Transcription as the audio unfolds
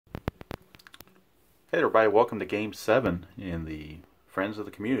Hey everybody, welcome to Game 7 in the Friends of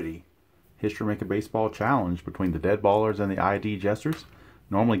the Community History Making Baseball Challenge between the Deadballers and the ID Jesters.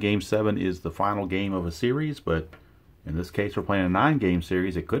 Normally Game 7 is the final game of a series, but in this case we're playing a 9-game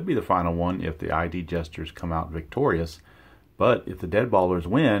series. It could be the final one if the ID Jesters come out victorious, but if the Deadballers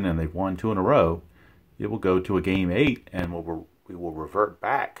win, and they've won 2 in a row, it will go to a Game 8 and we will revert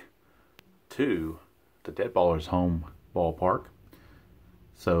back to the Deadballers' home ballpark.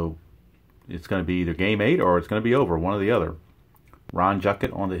 So it's going to be either Game 8 or it's going to be over, one or the other. Ron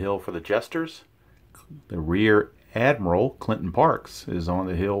Juckett on the hill for the Jesters. The rear admiral, Clinton Parks, is on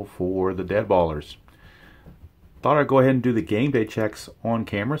the hill for the Deadballers. Thought I'd go ahead and do the game day checks on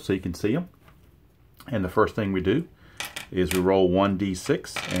camera so you can see them. And the first thing we do is we roll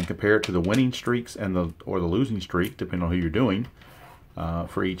 1d6 and compare it to the winning streaks and the losing streak, depending on who you're doing,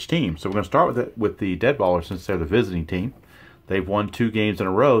 for each team. So we're going to start with the Deadballers since they're the visiting team. They've won 2 games in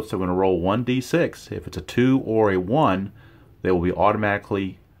a row, so we're going to roll 1d6. If it's a 2 or a 1, they will be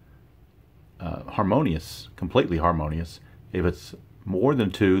automatically harmonious, completely harmonious. If it's more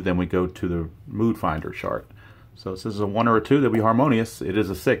than 2, then we go to the mood finder chart. So if this is a 1 or a 2, they'll be harmonious. It is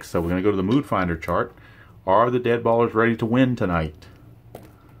a 6, so we're going to go to the mood finder chart. Are the Deadballers ready to win tonight?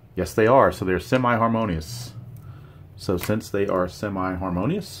 Yes, they are, so they're semi-harmonious. So since they are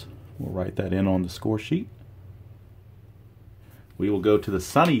semi-harmonious, we'll write that in on the score sheet. We will go to the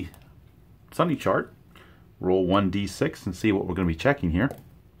sunny chart, roll 1d6 and see what we're going to be checking here.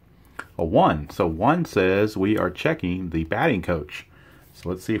 A 1. So 1 says we are checking the batting coach. So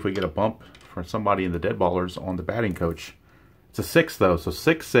let's see if we get a bump for somebody in the Deadballers on the batting coach. It's a 6 though. So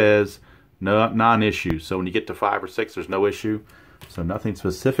 6 says no, non-issue. So when you get to 5 or 6, there's no issue. So nothing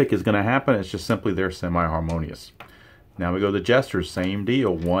specific is going to happen. It's just simply they're semi-harmonious. Now we go to the Jesters. Same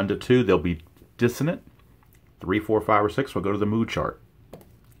deal. 1 to 2, they'll be dissonant. 3, 4, 5, or 6, we'll go to the mood chart.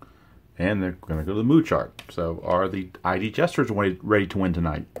 And they're going to go to the mood chart. So are the ID Jesters ready to win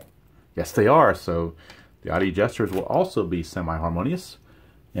tonight? Yes, they are. So the ID Jesters will also be semi-harmonious.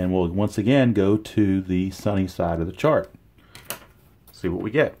 And we'll once again go to the sunny side of the chart. See what we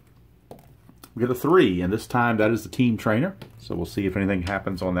get. We get a 3, and this time that is the team trainer. So we'll see if anything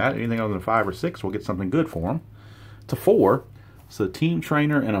happens on that. Anything other than 5 or 6, we'll get something good for them. It's a 4. So the team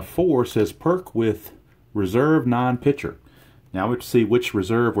trainer and a 4 says perk with reserve non-pitcher. Now we have to see which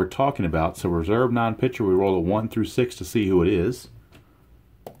reserve we're talking about. So reserve non-pitcher, we roll a 1 through 6 to see who it is.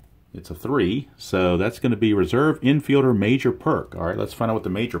 It's a 3. So that's going to be reserve infielder major perk. All right, let's find out what the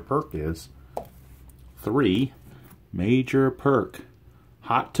major perk is. 3, major perk.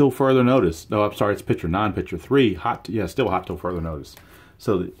 Hot till further notice. No, I'm sorry, it's pitcher, non-pitcher. 3, hot, yeah, still hot till further notice.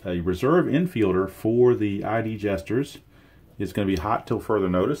 So a reserve infielder for the ID Jesters is going to be hot till further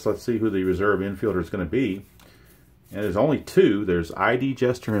notice. Let's see who the reserve infielder is going to be. And there's only 2. There's ID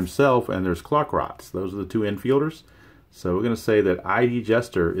Jester himself and there's Cluckrotz. Those are the 2 infielders. So we're going to say that ID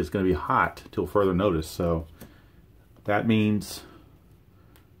Jester is going to be hot till further notice. So that means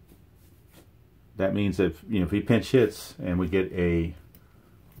that if he pinch hits and we get a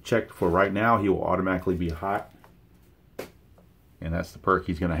check for right now, he will automatically be hot. And that's the perk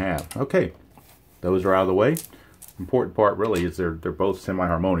he's going to have. Okay, those are out of the way. Important part really is they're both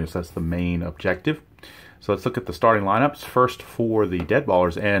semi-harmonious. That's the main objective. So let's look at the starting lineups. First for the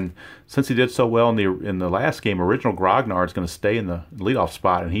Deadballers, and since he did so well in the last game, Original Grognard is going to stay in the leadoff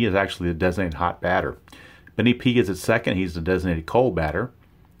spot, and he is actually the designated hot batter. Benny P is at second. He's the designated cold batter.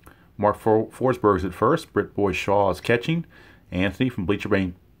 Mark Forsberg is at first. Britt Boy Shaw is catching. Anthony from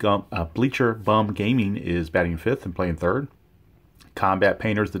Bleacher Bum Gaming is batting 5th and playing 3rd. Combat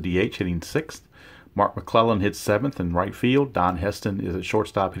Painter's the DH, hitting 6th. Mark McClellan hits 7th in right field. Don Heston is at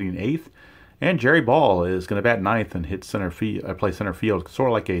shortstop, hitting 8th. And Jerry Ball is going to bat 9th and hit play center field, sort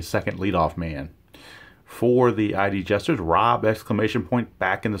of like a second leadoff man. For the ID Jesters, Rob, !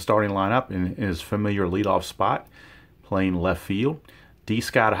 Back in the starting lineup in his familiar leadoff spot, playing left field. D.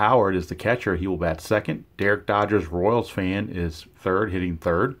 Scott Howard is the catcher. He will bat 2nd. Derek Dodgers, Royals fan, is 3rd, hitting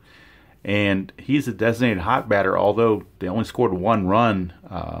 3rd. And he's a designated hot batter, although they only scored 1 run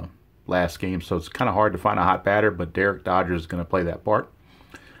last game, so it's kind of hard to find a hot batter, but Derek Dodgers is going to play that part.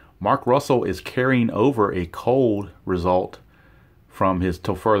 Mark Russell is carrying over a cold result from his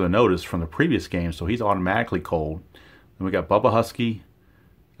till further notice from the previous game, so he's automatically cold. Then we got Bubba Husky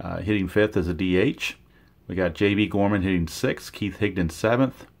hitting 5th as a DH. We got J.B. Gorman hitting 6th, Keith Higdon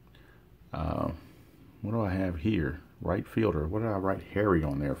 7th. What do I have here? Right fielder. What did I write Harry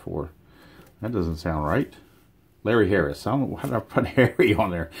on there for? That doesn't sound right. Larry Harris. I don't know why did I put Harry on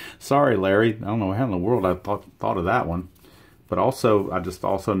there. Sorry, Larry. I don't know how in the world I thought of that one. But also, I just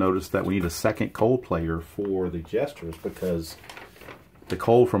also noticed that we need a second cold player for the Jesters because The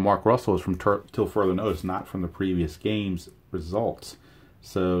cold from Mark Russell is from till further notice, not from the previous game's results.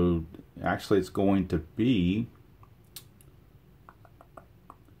 So actually it's going to be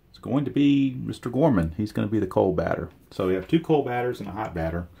Mr. Gorman. He's going to be the cold batter. So we have 2 cold batters and a hot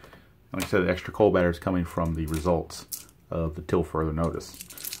batter. Like I said, the extra cold batter is coming from the results of the till further notice.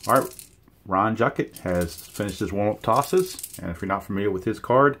 All right, Ron Juckett has finished his warm-up tosses. And if you're not familiar with his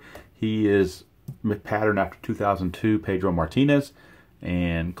card, he is patterned after 2002 Pedro Martinez.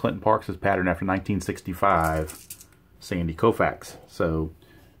 And Clinton Parks is patterned after 1965 Sandy Koufax. So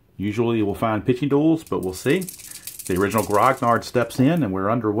usually we'll find pitching duels, but we'll see. The original Grognard steps in, and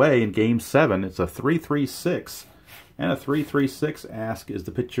we're underway in Game 7. It's a 3-3-6. And a 3-3-6 ask, is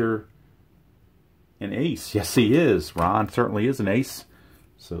the pitcher an ace? Yes, he is. Ron certainly is an ace.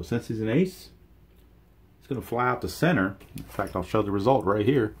 So since he's an ace, he's going to fly out to center. In fact, I'll show the result right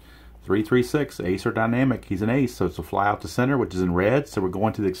here. 3-3-6, ace or dynamic. He's an ace, so it's a fly out to center, which is in red. So we're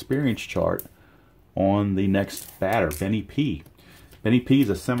going to the experience chart on the next batter, Benny P. Benny P is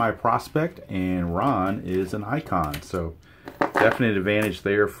a semi-prospect, and Ron is an icon. So definite advantage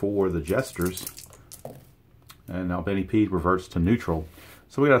there for the Jesters. And now Benny P reverts to neutral.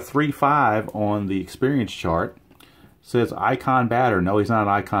 So we got a 3-5 on the experience chart. It says icon batter. No, he's not an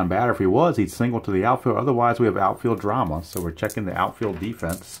icon batter. If he was, he'd single to the outfield. Otherwise, we have outfield drama. So we're checking the outfield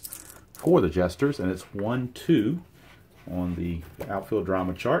defense for the Jesters. And it's 1-2 on the outfield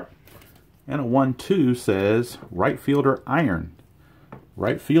drama chart. And a 1-2 says right fielder iron.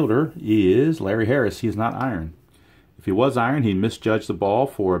 Right fielder is Larry Harris. He is not iron. If he was iron, he'd misjudge the ball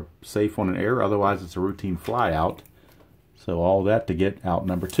for a safe on an error. Otherwise, it's a routine fly out. So all that to get out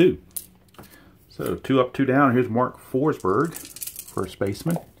number 2. So 2 up, 2 down. Here's Mark Forsberg, first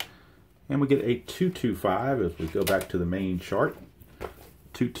baseman. And we get a 2-2-5 as we go back to the main chart.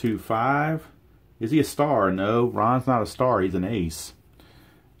 2-2-5. Is he a star? No, Ron's not a star. He's an ace.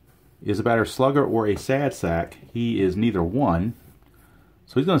 Is the batter slugger or a sad sack? He is neither one.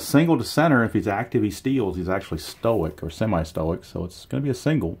 So he's going to single to center. If he's active, he steals. He's actually stoic or semi-stoic, so it's going to be a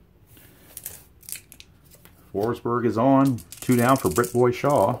single. Forsberg is on. 2 down for Britt Boy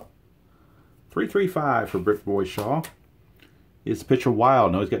Shaw. 3-3-5 for Britt Boy Shaw. Is the pitcher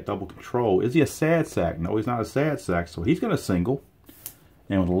wild? No, he's got double control. Is he a sad sack? No, he's not a sad sack, so he's going to single.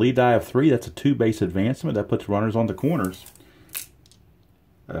 And with a lead die of 3, that's a 2-base advancement. That puts runners on the corners.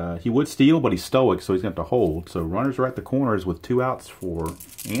 He would steal, but he's stoic, so he's going to have to hold. So runners are at the corners with 2 outs for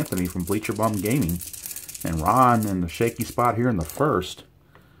Anthony from Bleacher Bum Gaming. And Ron in the shaky spot here in the first.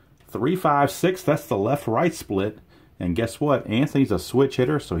 3-5-6, that's the left-right split. And guess what? Anthony's a switch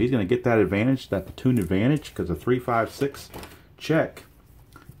hitter, so he's going to get that advantage, that platoon advantage, because a 3-5-6 check.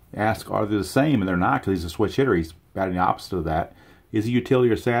 Ask, are they the same? And they're not, because he's a switch hitter. He's batting the opposite of that. Is he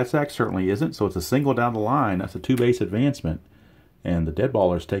utility or sad sack? Certainly isn't. So it's a single down the line. That's a 2-base advancement. And the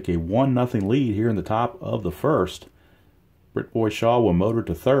Deadballers take a 1-0 lead here in the top of the first. Britt Boy Shaw will motor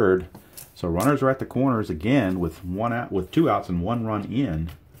to third. So runners are at the corners again with 2 outs and 1 run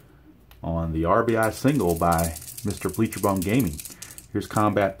in on the RBI single by Mr. Bleacher Bum Gaming. Here's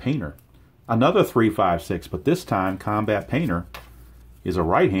Combat Painter. Another 3-5-6, but this time Combat Painter is a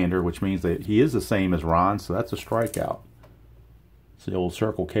right-hander, which means that he is the same as Ron, so that's a strikeout. It's the old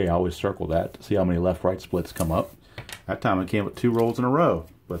Circle K. I always circle that to see how many left-right splits come up. That time it came with 2 rolls in a row,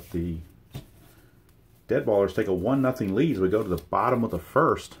 but the Deadballers take a 1-0 lead as we go to the bottom of the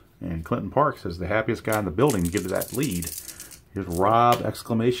first, and Clinton Parks is the happiest guy in the building to give that lead. Here's Rob,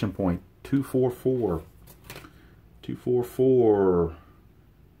 exclamation point, 244. 244.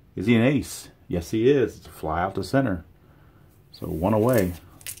 Is he an ace? Yes, he is. It's a fly out to center. So 1 away.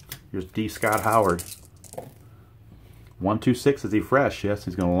 Here's D. Scott Howard. 1-2-6. Is he fresh? Yes,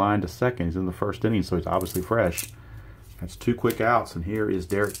 he's going to line to second. He's in the first inning, so he's obviously fresh. That's 2 quick outs, and here is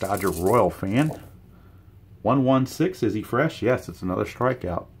Derek Dodger, Royal fan. 1-1-6. Is he fresh? Yes, it's another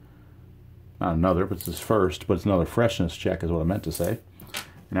strikeout. Not another, but it's his first, but it's another freshness check is what I meant to say.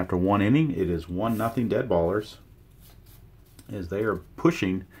 And after 1 inning, it is 1-0 Deadballers as they are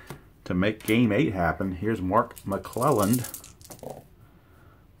pushing to make Game 8 happen. Here's Mark McClelland.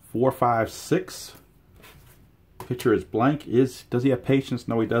 4-5-6. Pitcher is blank. Does he have patience?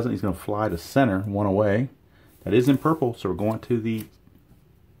 No, he doesn't. He's going to fly to center, 1 away. That is in purple, so we're going to the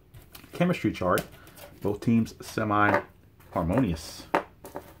chemistry chart. Both teams semi-harmonious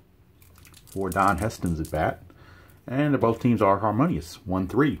for Don Heston's at bat. And both teams are harmonious,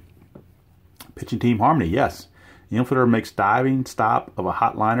 1-3. Pitching team harmony, yes. The infielder makes diving stop of a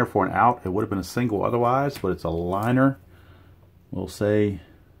hot liner for an out. It would have been a single otherwise, but it's a liner. We'll say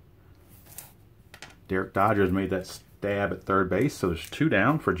Derek Dodger has made that stab at third base, so there's 2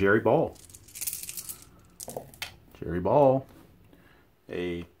 down for Jerry Ball. Jerry Ball.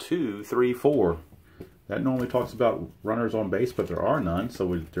 a 2, 3, 4. That normally talks about runners on base, but there are none,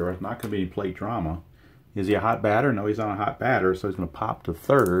 so there is not going to be any plate drama. Is he a hot batter? No, he's not a hot batter, so he's going to pop to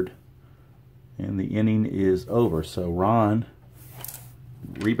third, and the inning is over. So Ron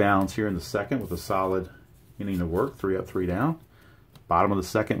rebounds here in the second with a solid inning of work, 3 up, 3 down. Bottom of the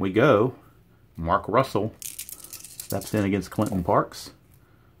second we go. Mark Russell steps in against Clinton Parks.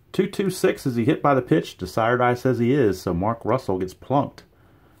 2-2-6, is he hit by the pitch? Desired Eye says he is, so Mark Russell gets plunked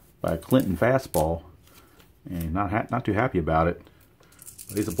by a Clinton fastball. And not too happy about it.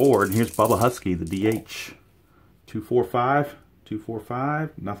 But he's aboard, and here's Bubba Husky, the DH. 2-4-5,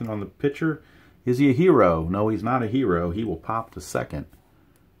 2-4-5, nothing on the pitcher. Is he a hero? No, he's not a hero. He will pop to second.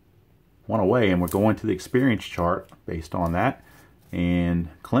 1 away, and we're going to the experience chart based on that. And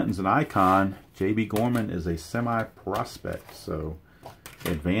Clinton's an icon. J.B. Gorman is a semi-prospect. So,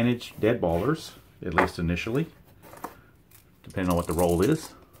 advantage Deadballers, at least initially, depending on what the role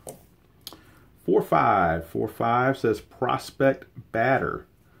is. 4-5. 4-5 says prospect batter.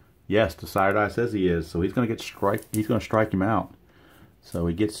 Yes, Desired Eye says he is. So he's going to get strike. He's going to strike him out. So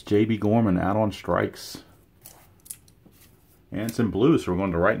he gets J.B. Gorman out on strikes. And it's in blue, so we're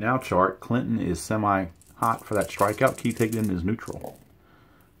going to right now chart. Clinton is semi-hot for that strikeout. Keith Higdon is neutral.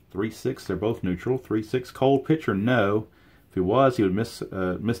 3-6, they're both neutral. 3-6, cold pitcher, no. If he was, he would miss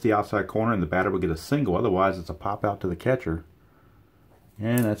the outside corner and the batter would get a single. Otherwise, it's a pop out to the catcher.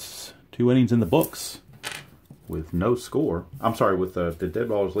 And that's 2 innings in the books with no score. I'm sorry, with the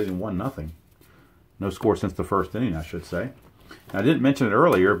Deadballers leading 1-0. No score since the first inning, I should say. Now, I didn't mention it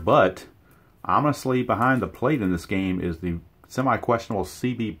earlier, but honestly, behind the plate in this game is the semi-questionable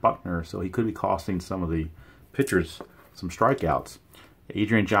C.B. Buckner, so he could be costing some of the pitchers some strikeouts.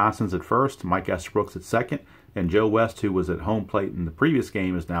 Adrian Johnson's at first, Mike Estabrook's at second, and Joe West, who was at home plate in the previous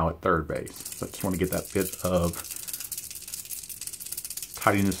game, is now at third base. So I just want to get that bit of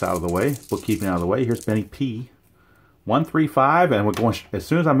tidiness out of the way, bookkeeping out of the way. Here's Benny P. 1-3-5, and we're going, as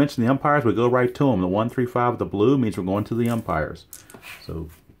soon as I mention the umpires, we go right to them. The 1-3-5 with the blue means we're going to the umpires. So,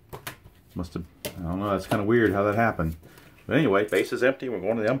 must have, I don't know, that's kind of weird how that happened. But anyway, base is empty. We're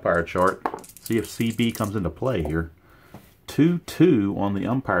going to the umpire chart. See if CB comes into play here. 2-2 on the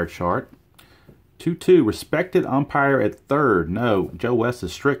umpire chart. 2-2, respected umpire at third. No, Joe West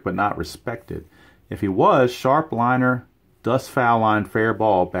is strict but not respected. If he was, sharp liner, dust foul line, fair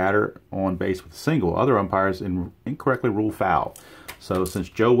ball, batter on base with a single. Other umpires incorrectly rule foul. So since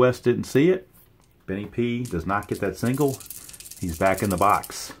Joe West didn't see it, Benny P does not get that single. He's back in the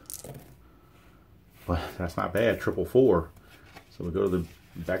box. But that's not bad, 4-4. So we go to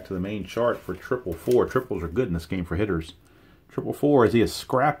back to the main chart for 4-4. Triples are good in this game for hitters. 4-4, is he a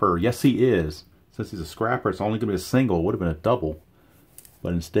scrapper? Yes, he is. Since he's a scrapper, it's only going to be a single. It would have been a double.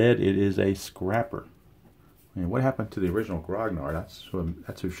 But instead, it is a scrapper. And what happened to the original Grognard?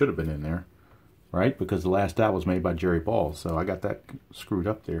 That's who should have been in there, right? Because the last out was made by Jerry Ball. So I got that screwed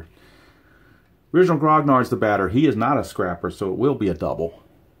up there. Original Grognard's the batter. He is not a scrapper, so it will be a double.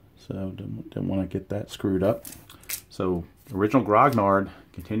 So didn't want to get that screwed up. So original Grognard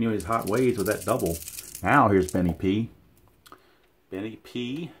continuing his hot ways with that double. Now here's Benny P. Benny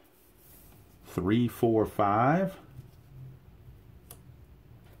P. 3-4-5.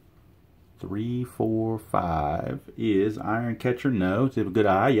 3-4-5 is iron catcher. No. Does he have a good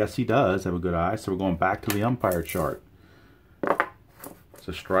eye? Yes, he does have a good eye. So we're going back to the umpire chart. It's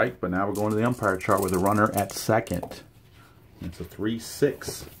a strike, but now we're going to the umpire chart with a runner at second. It's a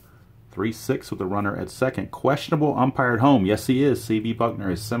 3-6. 3-6 with the runner at second. Questionable umpire at home. Yes, he is. C.B.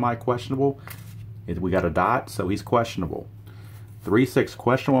 Buckner is semi-questionable. We got a dot, so he's questionable. 3-6,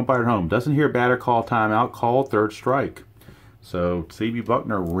 questionable umpire at home. Doesn't hear batter call timeout. Call third strike. So C.B.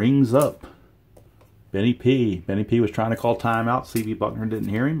 Buckner rings up Benny P. Benny P was trying to call timeout. C.B. Buckner didn't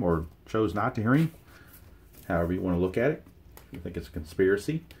hear him or chose not to hear him. However you want to look at it. If you think it's a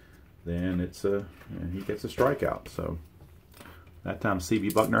conspiracy, then it's he gets a strikeout. So that time C.B.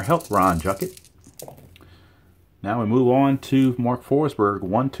 Buckner helped Ron Juckett. Now we move on to Mark Forsberg.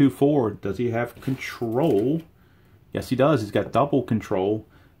 1-2-4. Does he have control? Yes, he does. He's got double control.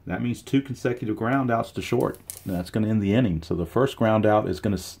 That means 2 consecutive ground outs to short. And that's going to end the inning. So the first ground out is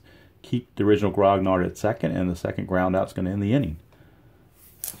going to keep the original Grognard at second, and the second ground out is going to end the inning.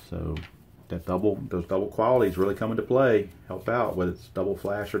 So those double qualities really come into play. Help out whether it's double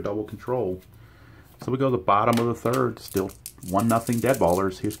flash or double control. So we go to the bottom of the third. Still 1-0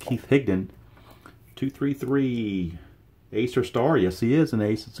 Deadballers. Here's Keith Higdon. 2-3-3. Ace or star? Yes, he is an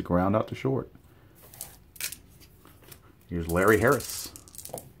ace. It's a ground out to short. Here's Larry Harris.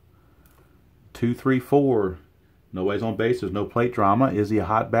 2-3-4. No ways on base. There's no plate drama. Is he a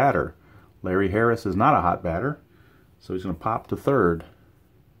hot batter? Larry Harris is not a hot batter. So he's going to pop to third.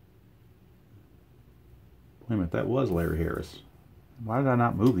 Wait a minute, that was Larry Harris. Why did I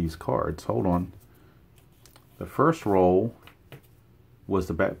not move these cards? Hold on. The first roll was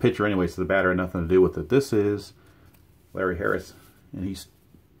the pitcher anyway, so the batter had nothing to do with it. This is Larry Harris, and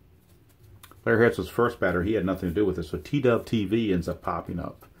Larry Harris was first batter. He had nothing to do with it, so T-Dub TV ends up popping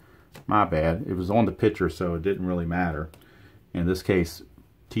up. My bad. It was on the pitcher, so it didn't really matter. In this case,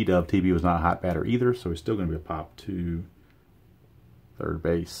 T-Dub TV was not a hot batter either, so he's still going to be a pop to third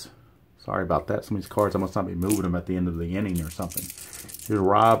base. Sorry about that. Some of these cards, I must not be moving them at the end of the inning or something. Here's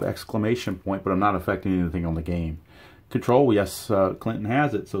Rob exclamation point, but I'm not affecting anything on the game. Control, yes, Clinton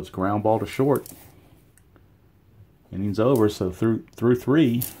has it, so it's ground ball to short. Inning's over, so through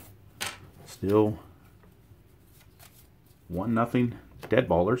 3, still 1-0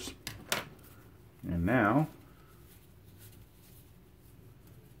 Deadballers. And now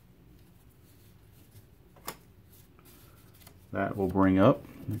that will bring up,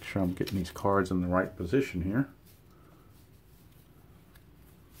 make sure I'm getting these cards in the right position here.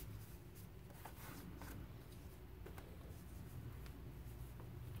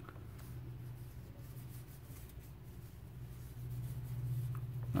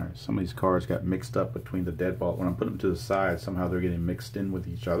 Alright, some of these cards got mixed up between the dead ball. When I'm putting them to the side, somehow they're getting mixed in with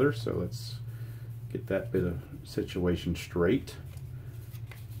each other. So let's get that bit of situation straight.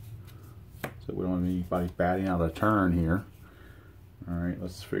 So we don't have anybody batting out of turn here. Alright,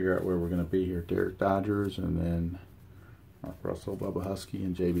 let's figure out where we're going to be here. Derek Dodgers, and then Mark Russell, Bubba Husky,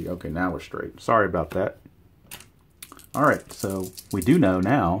 and JB. Okay, now we're straight. Sorry about that. Alright, so we do know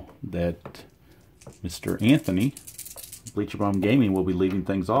now that Mr. Anthony, Bleacher Bum Gaming, will be leading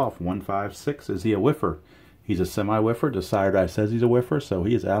things off. 156. Is he a whiffer? He's a semi-whiffer. The sire die says he's a whiffer, so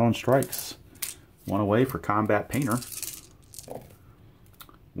he is out on strikes. One away for Combat Painter.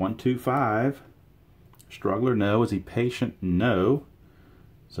 125. Struggler, no. Is he patient? No.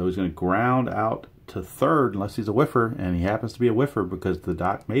 So he's going to ground out to third unless he's a whiffer, and he happens to be a whiffer because the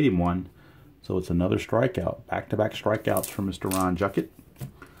doc made him one. So it's another strikeout. Back-to-back strikeouts from Mr. Ron Juckett.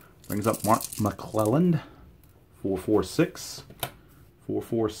 Brings up Mark McClelland. 446.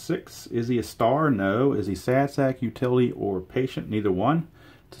 446. Is he a star? No. Is he sad sack, utility, or patient? Neither one.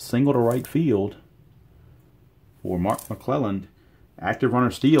 It's a single to right field for Mark McClelland. Active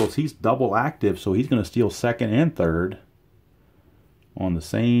runner steals. He's double active, so he's going to steal second and third on the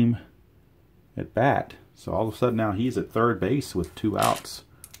same at bat. So all of a sudden now he's at third base with 2 outs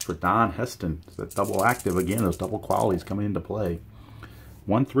for Don Heston. It's that double active again. Those double qualities coming into play.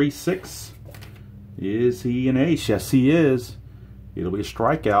 136. Is he an ace? Yes, he is. It'll be a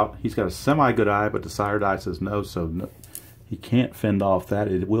strikeout. He's got a semi-good eye, but the sire die says no, so no, he can't fend off that.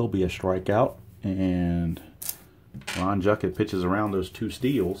 It will be a strikeout. And Ron Juckett pitches around those 2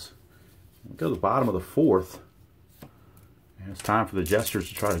 steals. We go to the bottom of the 4th. And it's time for the Jesters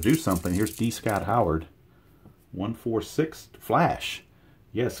to try to do something. Here's D. Scott Howard. 146. Flash.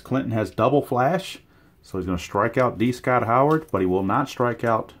 Yes, Clinton has double flash. So he's going to strike out D. Scott Howard, but he will not strike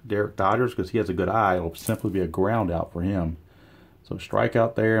out Derek Dodgers because he has a good eye. It'll simply be a ground out for him. So strike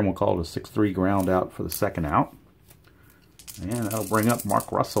out there, and we'll call it a 6-3 ground out for the second out. And that'll bring up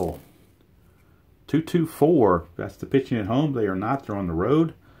Mark Russell. 2-2-4. That's the pitching at home. They are not. They're on the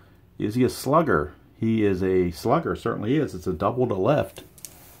road. Is he a slugger? He is a slugger. Certainly is. It's a double to left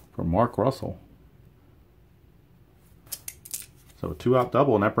for Mark Russell. So a 2-out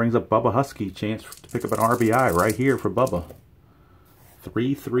double, and that brings up Bubba Husky. Chance to pick up an RBI right here for Bubba.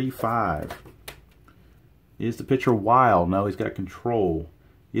 3-3-5. Is the pitcher wild? No, he's got control.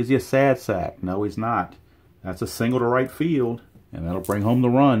 Is he a sad sack? No, he's not. That's a single to right field, and that'll bring home the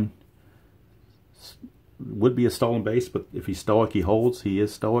run. Would be a stolen base, but if he's stoic, he holds. He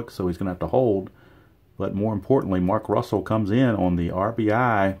is stoic, so he's going to have to hold. But more importantly, Mark Russell comes in on the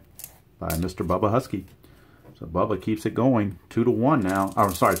RBI by Mr. Bubba Husky. So Bubba keeps it going. 2-1 now.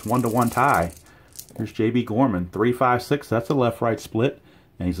 Oh, sorry, it's 1-1 tie. Here's JB Gorman. 3-5-6. That's a left-right split.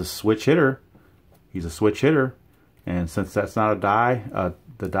 And he's a switch hitter. He's a switch hitter. And since that's not a die,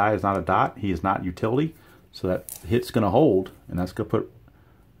 the die is not a dot, he is not utility. So that hit's going to hold. And that's going to put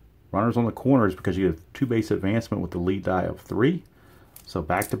runners on the corners because you have 2-base advancement with the lead die of 3. So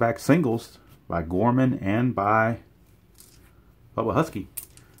back-to-back singles by Gorman and by Bubba Husky.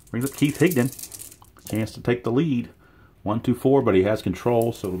 Brings up Keith Higdon. Chance to take the lead. 1-2-4, but he has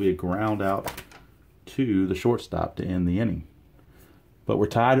control, so it'll be a ground out to the shortstop to end the inning. But we're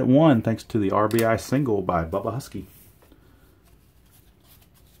tied at 1 thanks to the RBI single by Bubba Husky.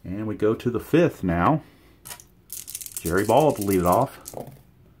 And we go to the 5th now. Jerry Ball to lead it off.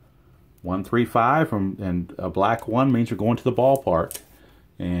 1-3-5, and a black 1 means you're going to the ballpark.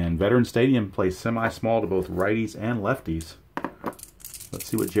 And Veterans Stadium plays semi-small to both righties and lefties. Let's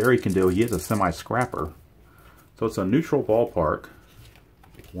see what Jerry can do. He is a semi-scrapper. So it's a neutral ballpark.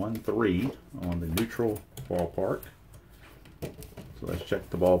 1-3 on the neutral ballpark. So let's check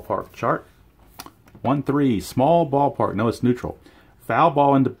the ballpark chart. 1-3, small ballpark. No, it's neutral. Foul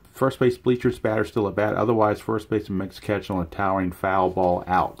ball into first base bleachers, batter still at bat. Otherwise, first baseman makes a catch on a towering foul ball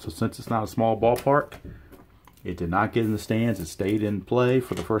out. So since it's not a small ballpark, it did not get in the stands. It stayed in play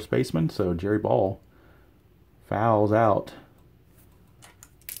for the first baseman. So Jerry Ball fouls out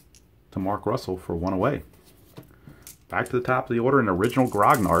to Mark Russell for 1 away. Back to the top of the order in original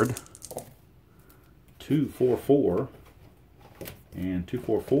Grognard. 244. And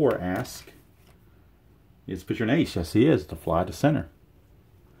 244 asks, is pitcher an ace? Yes, he is. To fly to center.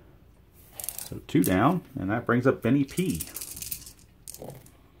 So 2 down, and that brings up Benny P.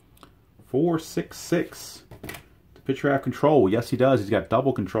 466. The pitcher have control? Yes, he does. He's got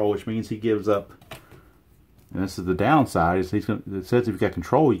double control, which means he gives up. And this is the downside. It says if you've got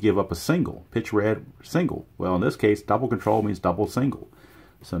control, you give up a single. Pitch red, single. Well, in this case, double control means double single.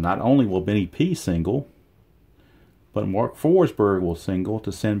 So not only will Benny P single, but Mark Forsberg will single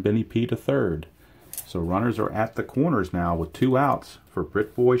to send Benny P to third. So runners are at the corners now with 2 outs for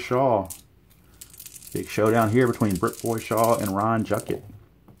Britt Boy Shaw. Big showdown here between Britt Boy Shaw and Ron Juckett.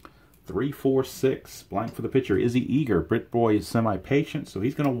 3-4-6. Blank for the pitcher. Is he eager? Britt Boy is semi-patient, so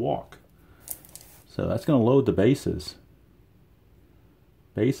he's going to walk. So that's going to load the bases.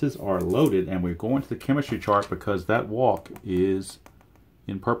 Bases are loaded, and we're going to the chemistry chart because that walk is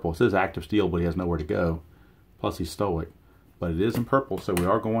in purple. It says active steal, but he has nowhere to go. Plus he stole it. But it is in purple, so we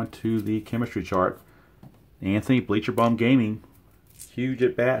are going to the chemistry chart. Anthony, Bleacher Bum Gaming. Huge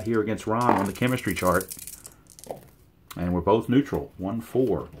at bat here against Ron on the chemistry chart. And we're both neutral.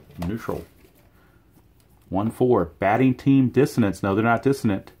 1-4. Neutral. 1-4. Batting team dissonance. No, they're not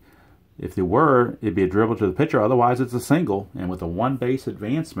dissonant. If they were, it'd be a dribble to the pitcher. Otherwise, it's a single. And with a 1-base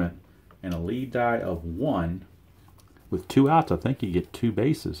advancement and a lead die of 1, with 2 outs, I think you get 2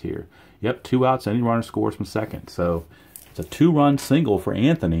 bases here. Yep, 2 outs. Any runner scores from second. So it's a 2-run single for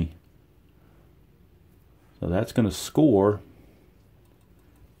Anthony. So that's going to score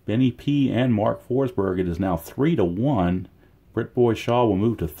Benny P. and Mark Forsberg. It is now 3-1. Britt Boy Shaw will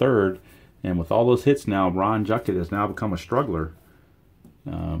move to third. And with all those hits now, Ron Juckett has now become a struggler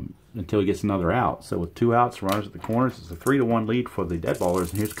until he gets another out. So with 2 outs, runners at the corners, it's a 3-1 lead for the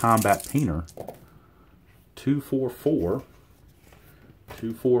Deadballers. And here's Combat Painter. 2-4-4.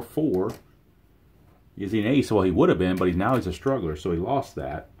 2-4-4. Is he an ace? Well, he would have been, but now he's a struggler, so he lost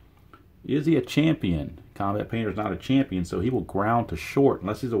that. Is he a champion? Combat Painter's not a champion, so he will ground to short.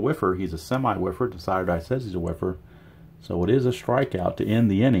 Unless he's a whiffer, he's a semi-whiffer. Decider Die says he's a whiffer. So it is a strikeout to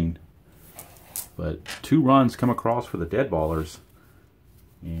end the inning. But 2 runs come across for the Deadballers.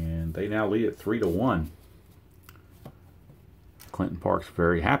 And they now lead at 3-1. Clinton Park's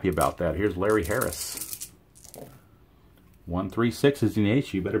very happy about that. Here's Larry Harris. 1-3-6 is an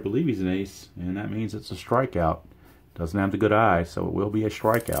ace. You better believe he's an ace. And that means it's a strikeout. Doesn't have the good eye, so it will be a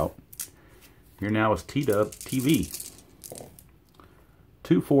strikeout. Here now is T-Dub TV.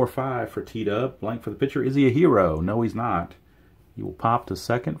 2-4-5 for T-Dub. Blank for the pitcher. Is he a hero? No, he's not. He will pop to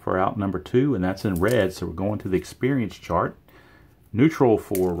second for out number 2, and that's in red, so we're going to the experience chart. Neutral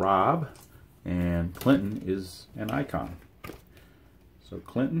for Rob, and Clinton is an icon. So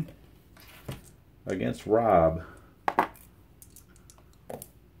Clinton against Rob.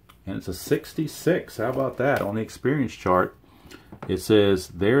 And it's a 66. How about that? On the experience chart, it says,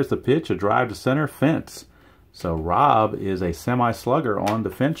 there's the pitch, a drive to center, fence. So Rob is a semi-slugger on the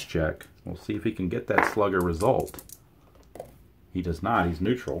fence check. We'll see if he can get that slugger result. He does not. He's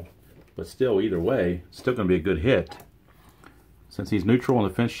neutral. But still, either way, still going to be a good hit. Since he's neutral on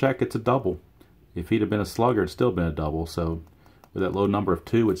the fence check, it's a double. If he'd have been a slugger, it'd still been a double. So with that low number of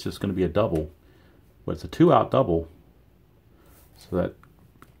 2, it's just going to be a double. But it's a 2-out double. So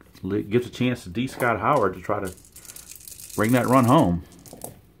that gives a chance to D. Scott Howard to try to bring that run home.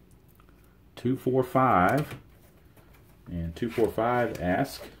 2-4-5. And 2-4-5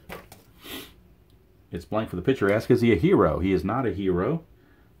 ask. It's blank for the pitcher. Ask, is he a hero? He is not a hero.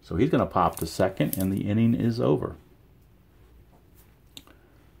 So he's going to pop to second, and the inning is over.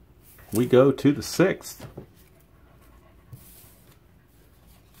 We go to the 6th.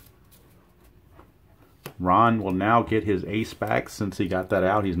 Ron will now get his ace back since he got that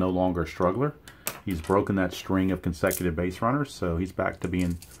out. He's no longer a struggler. He's broken that string of consecutive base runners, so he's back to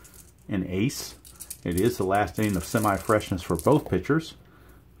being an ace. It is the last inning of semi-freshness for both pitchers.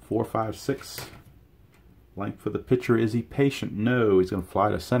 4-5-6. Blank for the pitcher. Is he patient? No, he's going to fly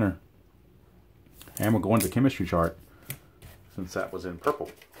to center. And we're going to the chemistry chart since that was in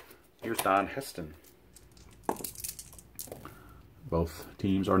purple. Here's Don Heston. Both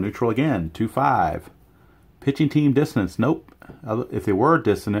teams are neutral again. 2-5. Pitching team dissonance. Nope. If they were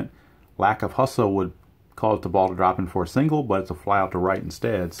dissonant, lack of hustle would cause the ball to drop in for a single, but it's a fly out to right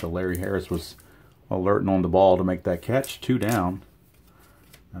instead. So Larry Harris was alerting on the ball to make that catch. 2 down.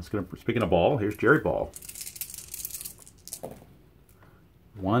 That's gonna. Speaking of ball, here's Jerry Ball.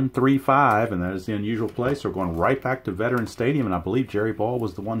 1-3-5, and that is the unusual play. So we're going right back to Veterans Stadium, and I believe Jerry Ball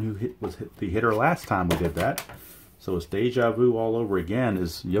was the one who hit the hitter last time we did that. So it's deja vu all over again,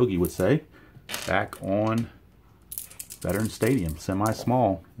 as Yogi would say. Back on Veterans Stadium,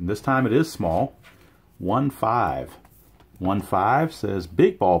 semi-small, and this time it is small. 1-5. 1-5 says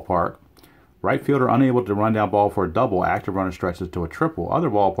big ballpark. Right fielder unable to run down ball for a double. Active runner stretches to a triple. Other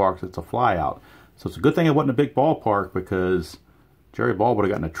ballparks, it's a fly out. So it's a good thing it wasn't a big ballpark, because Jerry Ball would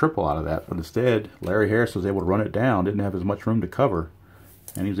have gotten a triple out of that. But instead, Larry Harris was able to run it down. Didn't have as much room to cover.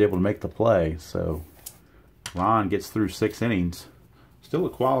 And he was able to make the play. So Ron gets through 6 innings. Still a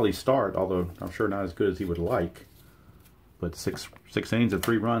quality start, although I'm sure not as good as he would like. But six innings and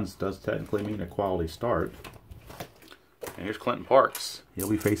 3 runs does technically mean a quality start. And here's Clinton Parks. He'll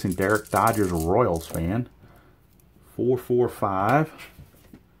be facing Derek Dodgers, a Royals fan. 4-4-5.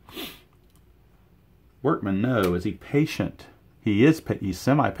 Workman, no. Is he patient? He is. He's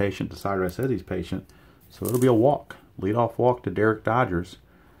semi-patient. Decider says he's patient. So it'll be a walk. Leadoff walk to Derek Dodgers.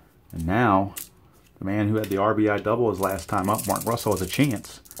 And now, the man who had the RBI double his last time up, Mark Russell, has a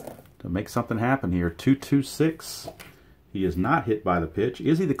chance to make something happen here. 2-2-6. He is not hit by the pitch.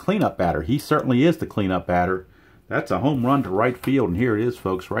 Is he the cleanup batter? He certainly is the cleanup batter. That's a home run to right field, and here it is,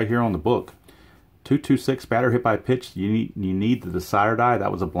 folks, right here on the book. 2-2-6 batter hit by pitch. You need the decider die.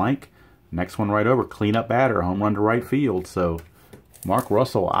 That was a blank. Next one right over, cleanup batter, home run to right field. So Mark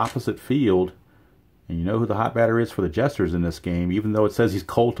Russell, opposite field. And you know who the hot batter is for the Jesters in this game. Even though it says he's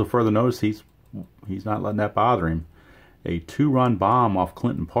cold till further notice, he's not letting that bother him. A 2-run bomb off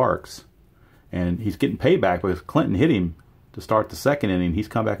Clinton Parks. And he's getting payback because Clinton hit him to start the 2nd inning. He's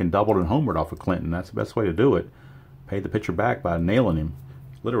come back and doubled and homered off of Clinton. That's the best way to do it. Pay the pitcher back by nailing him,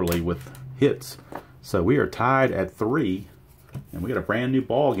 literally, with hits. So we are tied at 3, and we got a brand new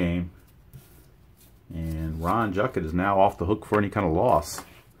ball game. And Ron Juckett is now off the hook for any kind of loss. In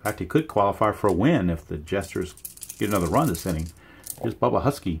fact, he could qualify for a win if the Jesters get another run this inning. Here's Bubba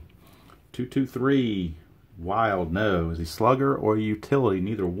Husky. 2-2-3. Wild, no. Is he slugger or utility?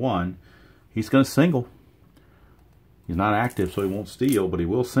 Neither one. He's going to single. He's not active, so he won't steal, but he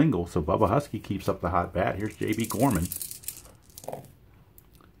will single. So Bubba Husky keeps up the hot bat. Here's J.B. Gorman.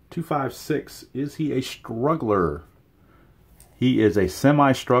 2-5-6. Is he a struggler? He is a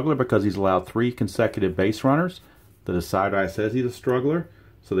semi-struggler because he's allowed 3 consecutive base runners. The decider says he's a struggler,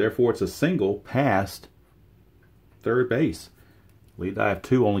 so therefore it's a single past third base. Lead dive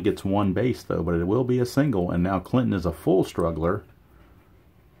 2 only gets 1 base, though, but it will be a single. And now Clinton is a full struggler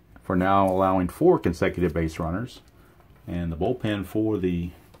for now allowing 4 consecutive base runners. And the bullpen for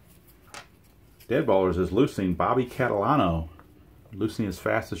the Deadballers is loosening Bobby Catalano. Loosening as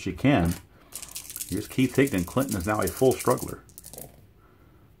fast as she can. Here's Keith Higdon. Clinton is now a full struggler.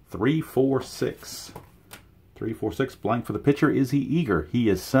 3-4-6. 3-4-6. Blank for the pitcher. Is he eager? He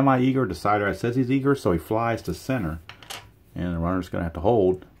is semi-eager. Decider says he's eager, so he flies to center. And the runner's going to have to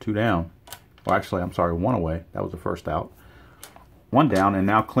hold. 2 down. Well, actually, I'm sorry, 1 away. That was the first out. 1 down, and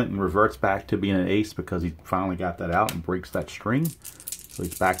now Clinton reverts back to being an ace because he finally got that out and breaks that string. So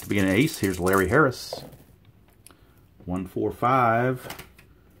he's back to being an ace. Here's Larry Harris. 1-4-5.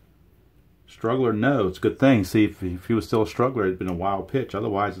 Struggler, no. It's a good thing. See, if he was still a struggler, it'd been a wild pitch.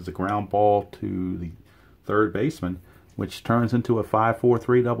 Otherwise, it's a ground ball to the third baseman, which turns into a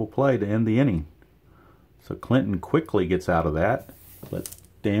 5-4-3 double play to end the inning. So Clinton quickly gets out of that. But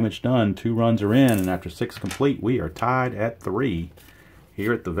damage done. 2 runs are in, and after 6 complete, we are tied at 3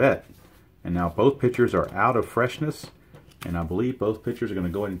 here at the Vet. And now both pitchers are out of freshness, and I believe both pitchers are going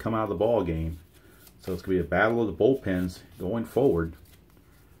to go ahead and come out of the ball game. So it's going to be a battle of the bullpens going forward,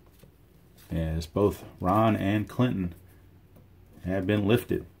 as both Ron and Clinton have been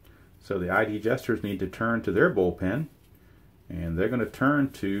lifted. So the ID Jesters need to turn to their bullpen, and they're going to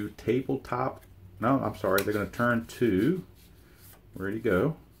turn to tabletop. No, I'm sorry. They're going to turn to, where'd he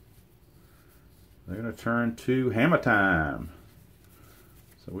go? They're going to turn to Hammer Time.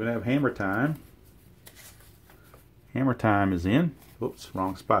 So we're going to have Hammer Time. Hammer Time is in. Oops,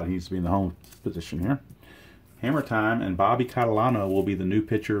 wrong spot. He needs to be in the home position here. Hammer Time, and Bobby Catalano will be the new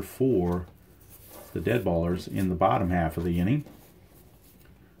pitcher for the Deadballers in the bottom half of the inning,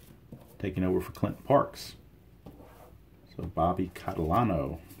 taking over for Clinton Parks. So Bobby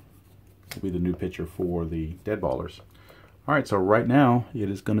Catalano will be the new pitcher for the Deadballers. All right, so right now it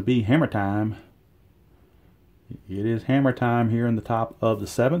is going to be Hammer Time. It is hammer time here in the top of the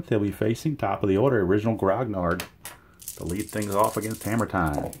 7th. They'll be facing top of the order, Original Grognard, to lead things off against hammer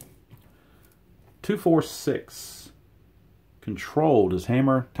time. 2-4-6. Control. Does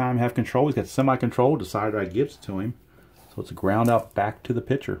hammer time have control? He's got semi-control. Decided I gives it to him. So it's a ground out back to the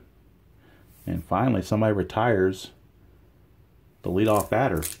pitcher. And finally, somebody retires the leadoff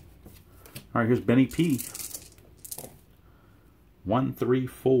batter. All right, here's Benny P.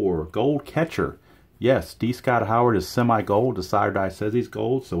 1-3-4. Gold catcher. Yes, D. Scott Howard is semi-gold. Decided I says he's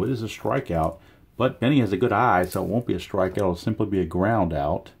gold, so it is a strikeout. But Benny has a good eye, so it won't be a strikeout. It'll simply be a ground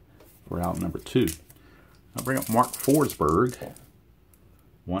out for out number 2. I'll bring up Mark Forsberg.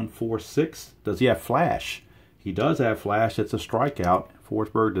 1-4-6. Does he have flash? He does have flash. It's a strikeout.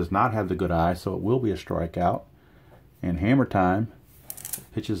 Forsberg does not have the good eye, so it will be a strikeout. And hammer time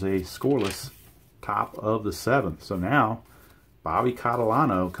pitches a scoreless top of the 7th. So now Bobby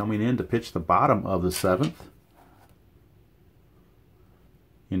Catalano coming in to pitch the bottom of the 7th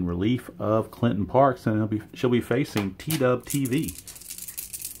in relief of Clinton Parks, and she'll be facing T-Dub TV.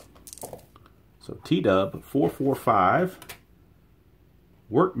 So T-Dub, 4-4-5.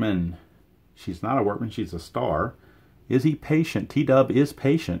 Workman. She's not a workman, she's a star. Is he patient? T-Dub is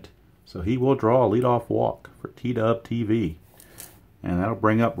patient, so he will draw a leadoff walk for T-Dub TV. And that'll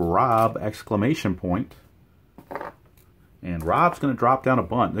bring up Rob, exclamation point. And Rob's going to drop down a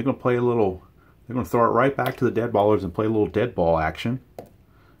bunt. They're going to play a little, they're going to throw it right back to the Deadballers and play a little dead ball action.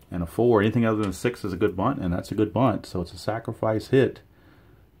 And a 4, anything other than 6 is a good bunt, and that's a good bunt. So it's a sacrifice hit.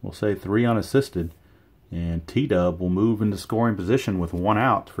 We'll say 3 unassisted. And T-Dub will move into scoring position with 1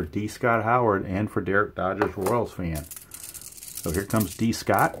 out for D. Scott Howard and for Derek Dodgers Royals fan. So here comes D.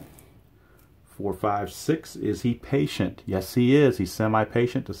 Scott. 4-5-6. Is he patient? Yes, he is. He's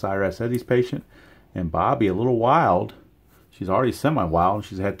semi-patient. Decided I said he's patient. And Bobby, a little wild. She's already semi-wild, and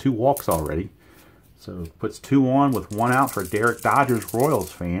she's had 2 walks already. So puts 2 on with 1 out for Derek Dodgers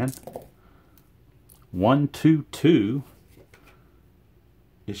Royals fan. 1-2-2.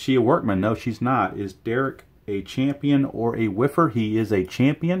 Is she a workman? No, she's not. Is Derek a champion or a whiffer? He is a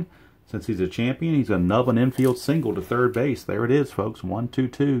champion. Since he's a champion, he's a nub an infield single to third base. There it is, folks.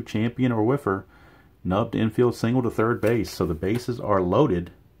 1-2-2, champion or whiffer. Nubbed infield single to third base. So the bases are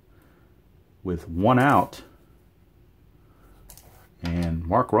loaded with 1 out. And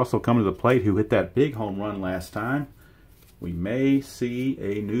Mark Russell coming to the plate, who hit that big home run last time. We may see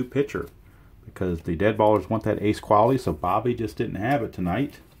a new pitcher, because the Deadballers want that ace quality, so Bobby just didn't have it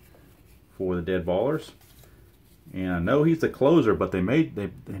tonight for the Deadballers. And I know he's the closer, but they may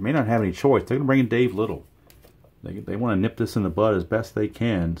not have any choice. They're going to bring in Dave Little. They want to nip this in the bud as best they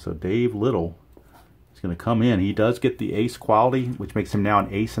can. So Dave Little is going to come in. He does get the ace quality, which makes him now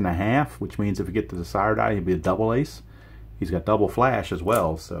an ace and a half, which means if you get the desired eye, he'll be a double ace. He's got double flash as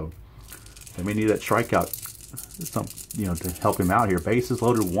well, so they may need that strikeout, to help him out here. Bases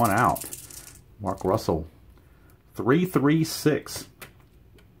loaded, 1 out. Mark Russell. 3-3-6.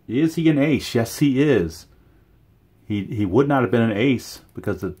 Is he an ace? Yes, he is. He would not have been an ace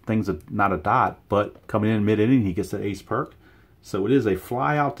because the thing's not a dot, but coming in mid-inning, he gets that ace perk. So it is a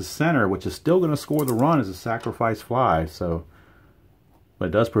fly out to center, which is still going to score the run as a sacrifice fly. So, but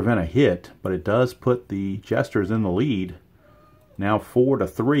it does prevent a hit, but it does put the Jesters in the lead. Now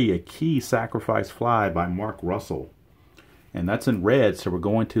 4-3, a key sacrifice fly by Mark Russell. And that's in red, so we're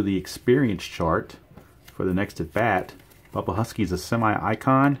going to the experience chart for the next at bat. Bubba Husky's a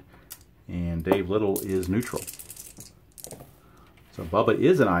semi-icon, and Dave Little is neutral. So Bubba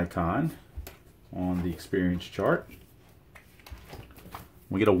is an icon on the experience chart.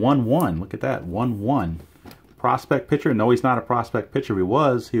 We get a 1-1. Look at that, 1-1. Prospect pitcher? No, he's not a prospect pitcher. If he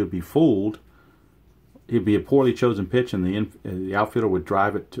was, he would be fooled. It'd be a poorly chosen pitch, and the outfielder would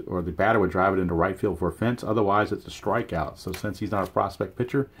drive it, or the batter would drive it into right field for a fence. Otherwise, it's a strikeout. So since he's not a prospect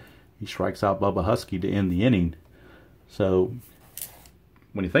pitcher, he strikes out Bubba Husky to end the inning. So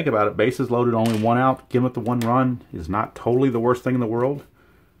when you think about it, bases loaded, only 1 out, giving up the 1 run is not totally the worst thing in the world.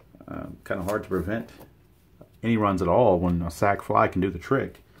 Kind of hard to prevent any runs at all when a sac fly can do the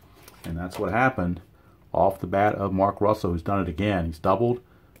trick. And that's what happened off the bat of Mark Russell, who's done it again. He's doubled,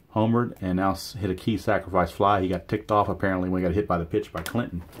 homered, and now hit a key sacrifice fly. He got ticked off apparently when he got hit by the pitch by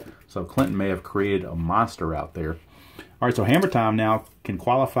Clinton. So Clinton may have created a monster out there. All right, so hammer time now can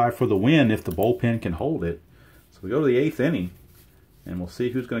qualify for the win if the bullpen can hold it. So we go to the 8th inning, and we'll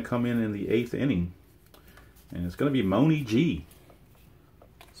see who's going to come in the 8th inning. And it's going to be Moni G.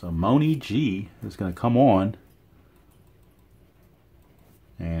 So Moni G is going to come on,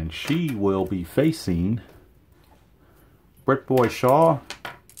 and she will be facing Britt Boy Shaw,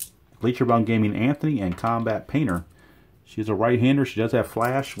 Bleacher Bum Gaming Anthony, and Combat Painter. She's a right-hander. She does have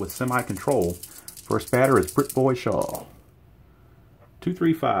flash with semi-control. First batter is Britt Boy Shaw.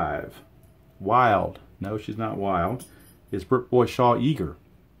 2-3-5. Wild. No, she's not wild. Is Britt Boy Shaw eager?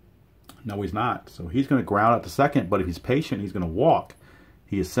 No, he's not. So he's going to ground out to second, but if he's patient, he's going to walk.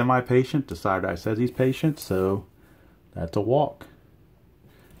 He is semi-patient. The side eye says he's patient, so that's a walk.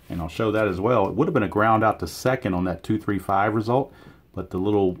 And I'll show that as well. It would have been a ground out to second on that 2-3-5 result, but the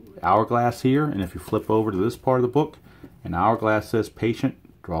little hourglass here, and if you flip over to this part of the book, an hourglass says patient,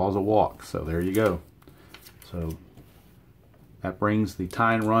 draws a walk. So there you go. So that brings the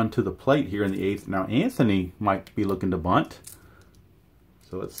tying run to the plate here in the 8th. Now Anthony might be looking to bunt.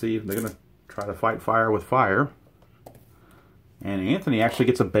 So let's see if they're going to try to fight fire with fire. And Anthony actually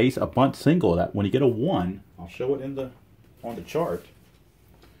gets a bunt single. That when you get a 1, I'll show it on the chart.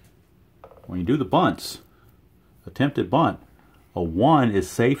 When you do the bunts, attempted bunt, a 1 is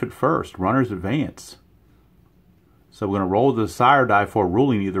safe at first. Runners advance. So we're going to roll the sire die for a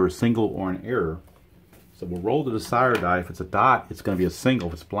ruling, either a single or an error. So we'll roll the sire die. If it's a dot, it's going to be a single.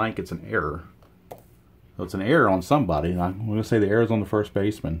 If it's blank, it's an error. So it's an error on somebody. I'm going to say the error is on the first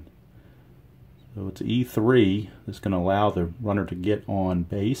baseman. So it's E3. That's going to allow the runner to get on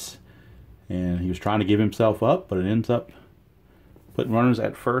base. And he was trying to give himself up, but it ends up putting runners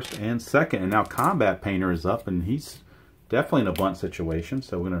at first and second. And now Combat Painter is up, and he's definitely in a bunt situation.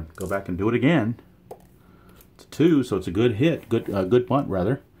 So we're going to go back and do it again. It's 2, so it's a good hit. Good bunt,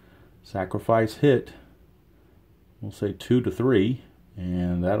 rather. Sacrifice hit. We'll say 2-3.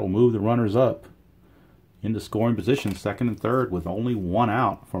 And that'll move the runners up into scoring position, second and third, with only 1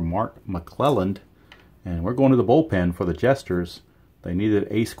 out for Mark McClelland. And we're going to the bullpen for the Jesters. They needed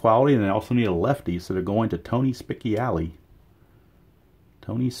ace quality, and they also need a lefty, so they're going to Tony Spicciali.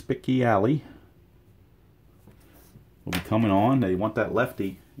 Tony Spicciali will be coming on. They want that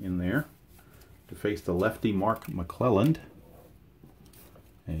lefty in there to face the lefty Mark McClelland.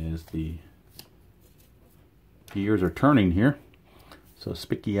 As the gears are turning here. So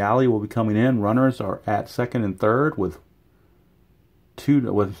Spicciali will be coming in. Runners are at second and third with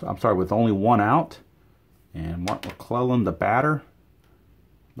only 1 out. And Mark McClelland, the batter.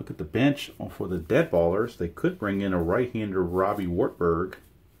 Look at the bench for the Deadballers. They could bring in a right-hander, Robbie Wartburg,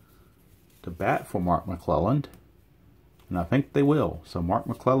 to bat for Mark McClelland. And I think they will. So Mark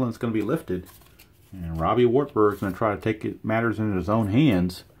McClelland is going to be lifted. And Robbie Wartburg is going to try to take matters into his own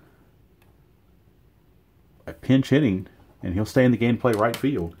hands by pinch hitting. And he'll stay in the game to play right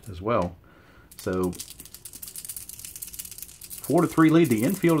field as well. So 4-3 lead. The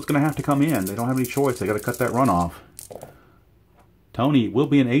infield is going to have to come in. They don't have any choice. They got to cut that run off. Tony will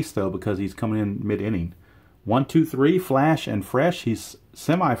be an ace though because he's coming in mid-inning. 1-2-3, flash and fresh. He's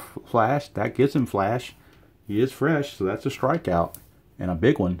semi-flash. That gives him flash. He is fresh, so that's a strikeout and a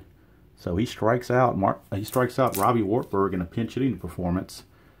big one. So he strikes out Robbie Wartburg in a pinch hitting performance.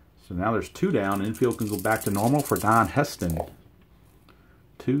 So now there's 2 down. Infield can go back to normal for Don Heston.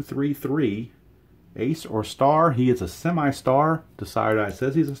 2-3-3. Ace or star. He is a semi-star. The side eye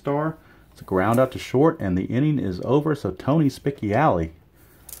says he's a star. It's a ground out to short, and the inning is over. So Tony Spicciali,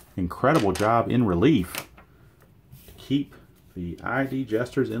 incredible job in relief to keep the ID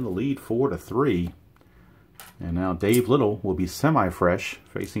Jesters in the lead 4-3. And now Dave Little will be semi-fresh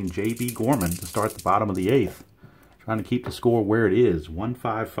facing J.B. Gorman to start the bottom of the 8th. Trying to keep the score where it is.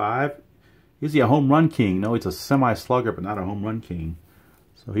 1-5-5. Is he a home run king? No, he's a semi-slugger, but not a home run king.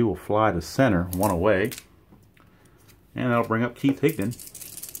 So he will fly to center, 1 away. And that'll bring up Keith Higdon.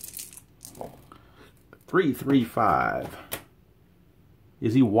 3-3-5.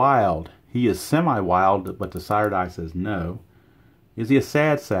 Is he wild? He is semi-wild, but the sire eye says no. Is he a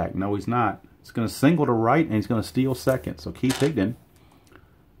sad sack? No, he's not. He's going to single to right, and he's going to steal second. So Keith Higdon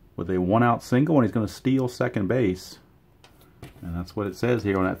with a 1-out single, and he's going to steal second base. And that's what it says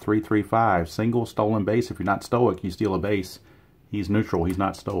here on that 3-3-5. Single, stolen base. If you're not stoic, you steal a base. He's neutral. He's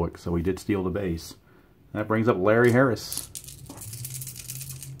not stoic, so he did steal the base. That brings up Larry Harris.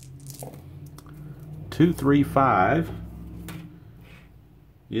 2-3-5.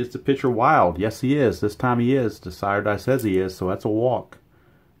 Is the pitcher wild? Yes, he is. This time he is. The sire die says he is, so that's a walk.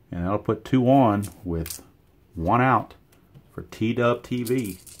 And that'll put 2 on with 1 out for T-Dub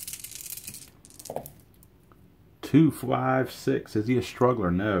TV. 2-5-6. Is he a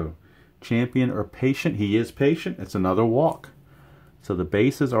struggler? No. Champion or patient? He is patient. It's another walk. So the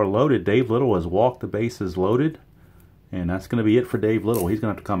bases are loaded. Dave Little has walked the bases loaded. And that's going to be it for Dave Little. He's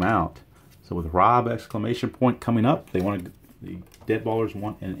going to have to come out. So with Rob exclamation point coming up, the Deadballers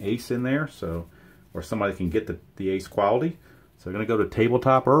want an ace in there. So, or somebody can get the ace quality. So they're going to go to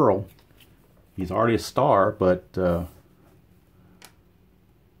Tabletop Earl. He's already a star, but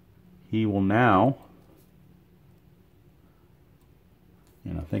he will now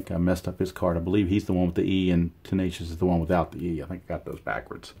And I think I messed up his card. I believe he's the one with the E and Tenacious is the one without the E. I think I got those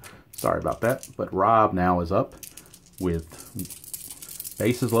backwards. Sorry about that. But Rob now is up with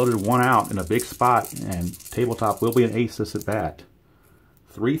bases loaded, 1 out in a big spot. And tabletop will be an ace this at bat.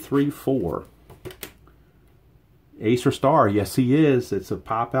 3-3-4. Ace or star? Yes, he is. It's a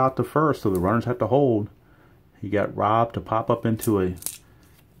pop out to first, so the runners have to hold. He got Rob to pop up into a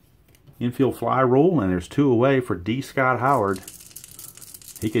infield fly rule, and there's 2 away for D. Scott Howard.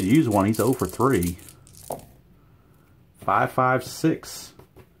 He could use one. He's 0 for 3. 5-5-6.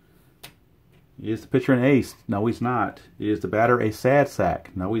 Is the pitcher an ace? No, he's not. Is the batter a sad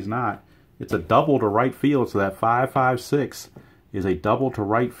sack? No, he's not. It's a double to right field, so that 5-5-6 is a double to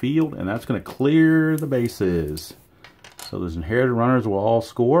right field, and that's going to clear the bases. So those inherited runners will all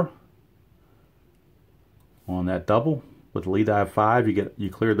score on that double. With the lead die of 5, you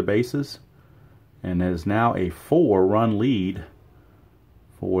clear the bases, and there's now a 4-run lead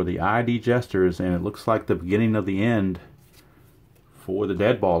for the ID Jesters, and it looks like the beginning of the end for the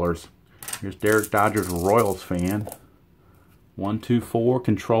Deadballers. Here's Derek Dodgers Royals fan. 1-2-4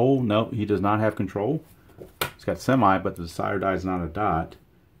 control. No, he does not have control. He's got semi, but the decider die is not a dot.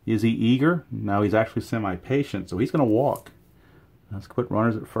 Is he eager? No, he's actually semi-patient, so he's going to walk. Let's quit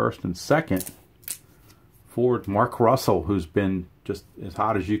runners at first and second for Mark Russell, who's been just as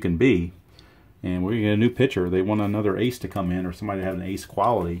hot as you can be. And we're going to get a new pitcher. They want another ace to come in, or somebody to have an ace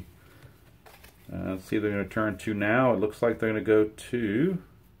quality. Let's see what they're going to turn to now. It looks like they're going to go to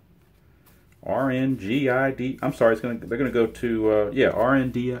RNGID. I'm sorry, they're going to go to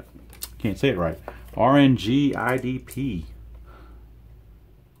RND. Can't say it right. RNGIDP.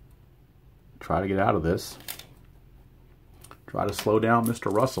 Try to get out of this. Try to slow down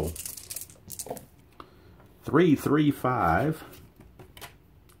Mr. Russell. 3-3-5.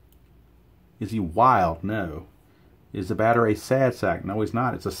 Is he wild? No. Is the batter a sad sack? No, he's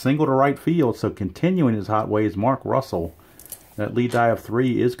not. It's a single to right field, so continuing his hot way is Mark Russell. That lead die of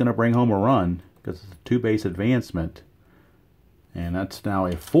 3 is going to bring home a run because it's a 2-base advancement. And that's now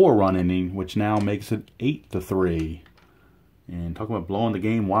a 4-run inning, which now makes it 8-3. And talking about blowing the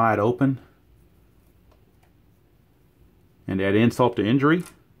game wide open. And to add insult to injury,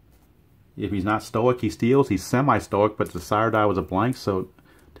 if he's not stoic, he steals. He's semi-stoic, but the sire die was a blank, so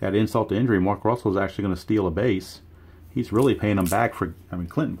to add insult to injury, Mark Russell is actually going to steal a base. He's really paying him back for, I mean,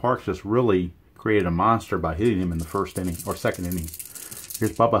 Clinton Parks just really created a monster by hitting him in the first inning, or second inning.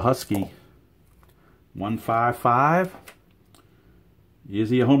 Here's Bubba Husky. 1-5-5. Is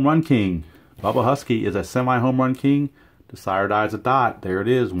he a home run king? Bubba Husky is a semi-home run king. The sire die is a dot. There it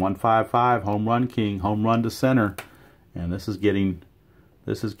is, 1-5-5, home run king, home run to center. And this is getting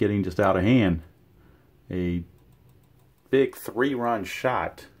just out of hand. A big 3-run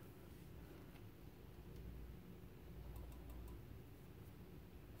shot.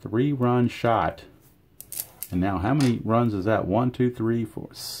 Three-run shot. And now how many runs is that? 1, 2, 3, 4,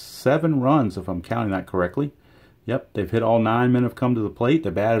 7 runs if I'm counting that correctly. Yep, they've hit all 9 men have come to the plate. They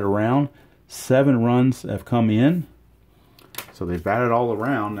batted around. 7 runs have come in. So they've batted all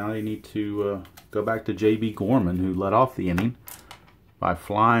around. Now they need to go back to J.B. Gorman, who led off the inning by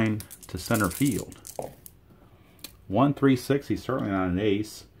flying to center field. 1-3-6, he's certainly not an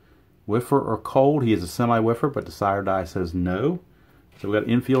ace. Whiffer or cold, he is a semi-whiffer, but the sire die says no. So we got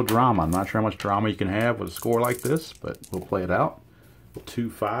infield drama. I'm not sure how much drama you can have with a score like this, but we'll play it out.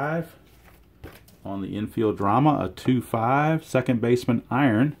 2-5 on the infield drama, a 2-5. Second baseman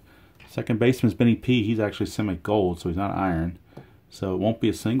iron. Second baseman's Benny P. He's actually semi-gold, so he's not iron. So it won't be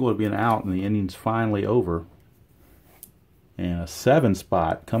a single, it'll be an out, and the inning's finally over. And a 7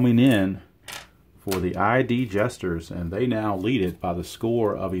 spot coming in for the ID Jesters, and they now lead it by the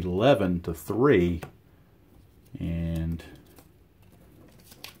score of 11-3. And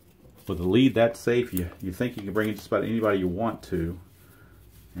with a lead that safe, you think you can bring in just about anybody you want to.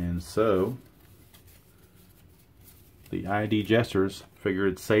 And so the ID Jesters figure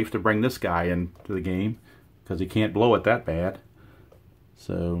it's safe to bring this guy into the game because he can't blow it that bad.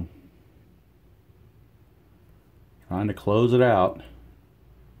 So trying to close it out.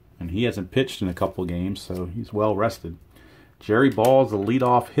 And he hasn't pitched in a couple of games, so he's well rested. Jerry Ball's the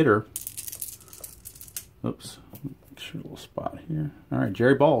leadoff hitter. Oops. Make sure a little spot here. All right,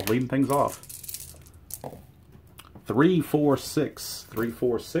 Jerry Ball leading things off. 3-4-6.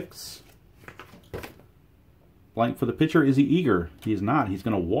 3-4-6. Blank for the pitcher. Is he eager? He is not. He's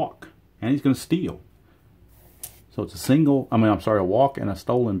going to walk. And he's going to steal. So it's a single, a walk and a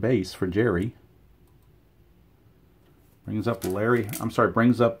stolen base for Jerry. Brings up Larry,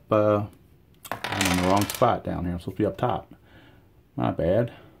 brings up, I'm in the wrong spot down here. I'm supposed to be up top. My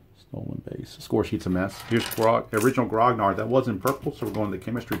bad. Stolen base. The score sheet's a mess. Here's original Grognard. That was in purple, so we're going to the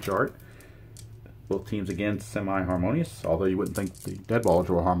chemistry chart. Both teams again semi-harmonious, although you wouldn't think the Deadballers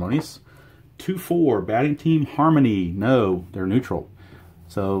were harmonious. 2-4, batting team harmony. No, they're neutral.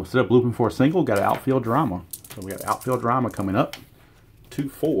 So instead of looping for a single, got an outfield drama. So we got outfield drama coming up.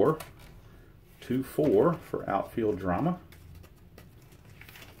 2-4. 2-4 for outfield drama.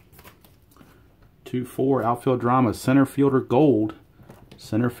 2-4 outfield drama. Center fielder gold.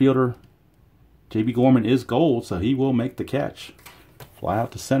 Center fielder J.B. Gorman is gold, so he will make the catch. Fly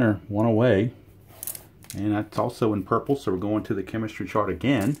out to center, one away. And that's also in purple, so we're going to the chemistry chart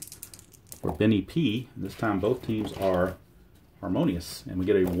again for Benny P. This time both teams are harmonious, and we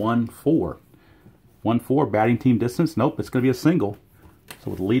get a 1-4. 1-4 batting team distance. Nope, it's going to be a single.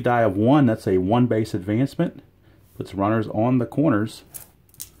 So with a lead die of 1, that's a 1-base advancement. Puts runners on the corners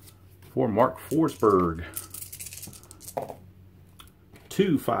for Mark Forsberg.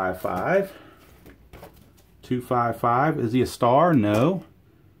 2-5-5. 2-5-5. Is he a star? No.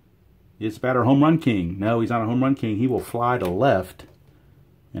 Is batter home run king? No, he's not a home run king. He will fly to left.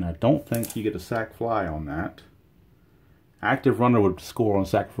 And I don't think you get a sac fly on that. Active runner would score on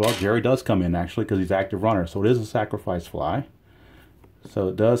sacrifice. Jerry does come in actually because he's active runner. So it is a sacrifice fly. So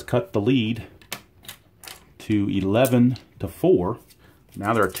it does cut the lead to 11-4.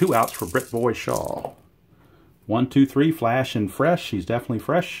 Now there are 2 outs for Britt Boy Shaw. 1, 2, 3, flash and fresh. He's definitely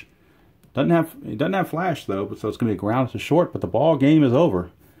fresh. He doesn't have flash though, so it's gonna be a ground to short, but the ball game is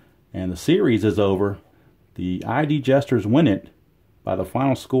over. And the series is over. The ID Jesters win it by the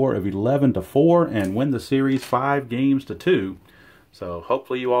final score of 11-4 and win the series 5-2. So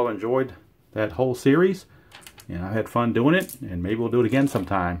hopefully you all enjoyed that whole series. And I had fun doing it, and maybe we'll do it again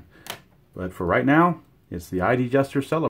sometime. But for right now, it's the ID Jesters celebrating.